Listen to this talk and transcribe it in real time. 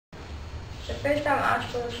The first time I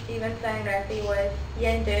saw Steven playing rugby was here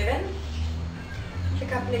in Durban. It's a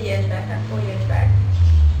couple of years back, like 4 years back.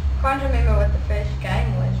 Can't remember what the first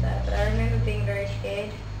game was though, but I remember being very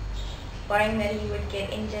scared, worrying that he would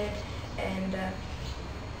get injured, and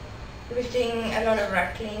he was doing a lot of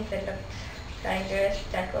ruck cleans that looked dangerous,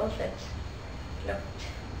 tackles that looked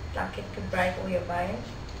like it could break all your bones.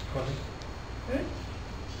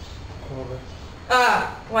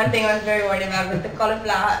 One thing I was very worried about was the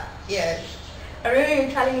cauliflower ears. I remember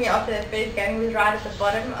him telling me after the first game he was right at the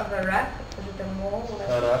bottom of a ruck, was it a mall?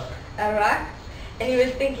 A ruck. And he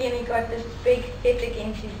was thinking he got this big hit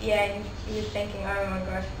against his ear, and he was thinking, oh my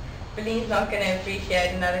gosh, Beline's not going to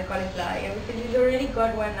appreciate another cauliflower ear because he's already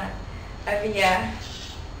got one over here.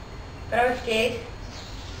 But I was scared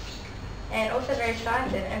and also very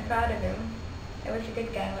excited and proud of him. It was a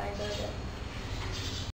good game, I enjoyed it.